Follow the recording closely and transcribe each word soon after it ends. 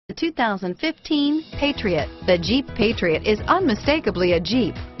The 2015 Patriot. The Jeep Patriot is unmistakably a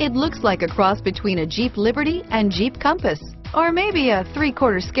Jeep. It looks like a cross between a Jeep Liberty and Jeep Compass, or maybe a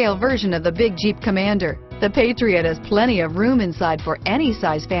 3/4 scale version of the big Jeep Commander. The Patriot has plenty of room inside for any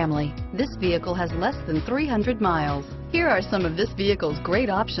size family. This vehicle has less than 300 miles. Here are some of this vehicle's great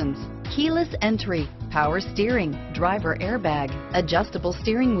options: keyless entry, power steering, driver airbag, adjustable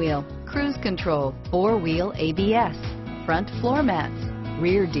steering wheel, cruise control, 4-wheel ABS, front floor mats,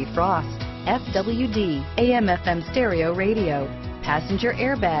 rear defrost, FWD, AM/FM stereo radio, passenger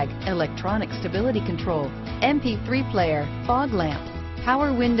airbag, electronic stability control, MP3 player, fog lamps,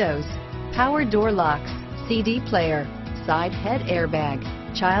 power windows, power door locks, CD player, side head airbag,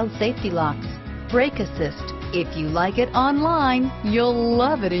 child safety locks, brake assist. If you like it online, you'll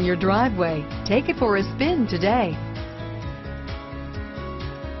love it in your driveway. Take it for a spin today.